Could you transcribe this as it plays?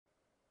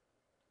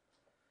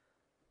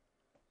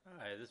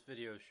Hi, this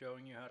video is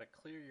showing you how to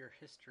clear your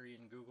history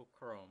in Google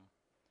Chrome.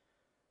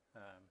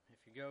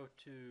 If you go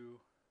to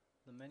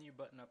the menu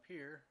button up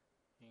here,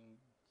 you can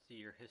see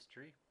your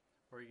history,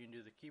 or you can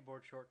do the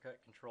keyboard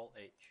shortcut Control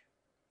H.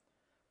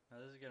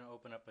 Now this is going to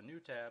open up a new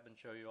tab and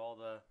show you all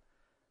the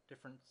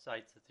different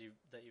sites that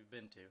you've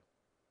been to.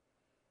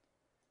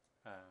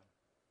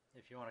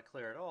 If you want to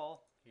clear it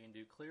all, you can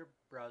do Clear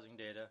Browsing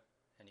Data,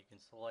 and you can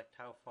select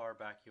how far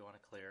back you want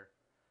to clear.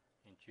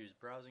 You can choose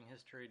browsing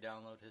history,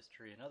 download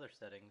history, and other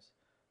settings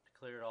to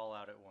clear it all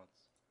out at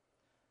once.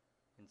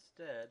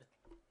 Instead,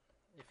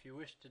 if you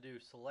wish to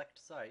do select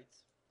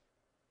sites,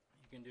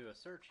 you can do a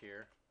search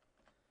here,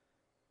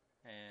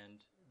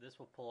 and this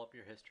will pull up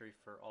your history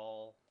for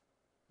all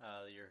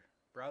your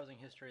browsing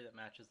history that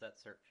matches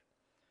that search.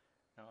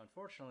 Now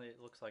unfortunately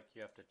it looks like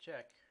you have to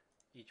check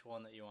each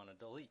one that you want to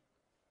delete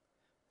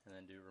and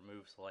then do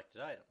remove selected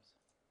items.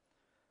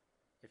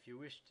 If you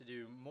wish to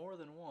do more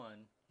than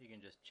one, you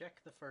can just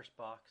check the first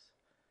box,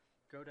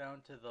 go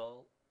down to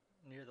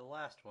near the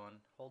last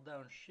one, hold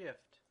down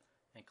Shift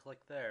and click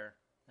there,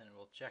 and it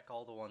will check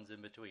all the ones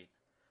in between.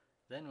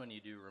 Then when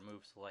you do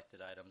remove selected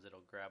items,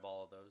 it'll grab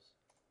all of those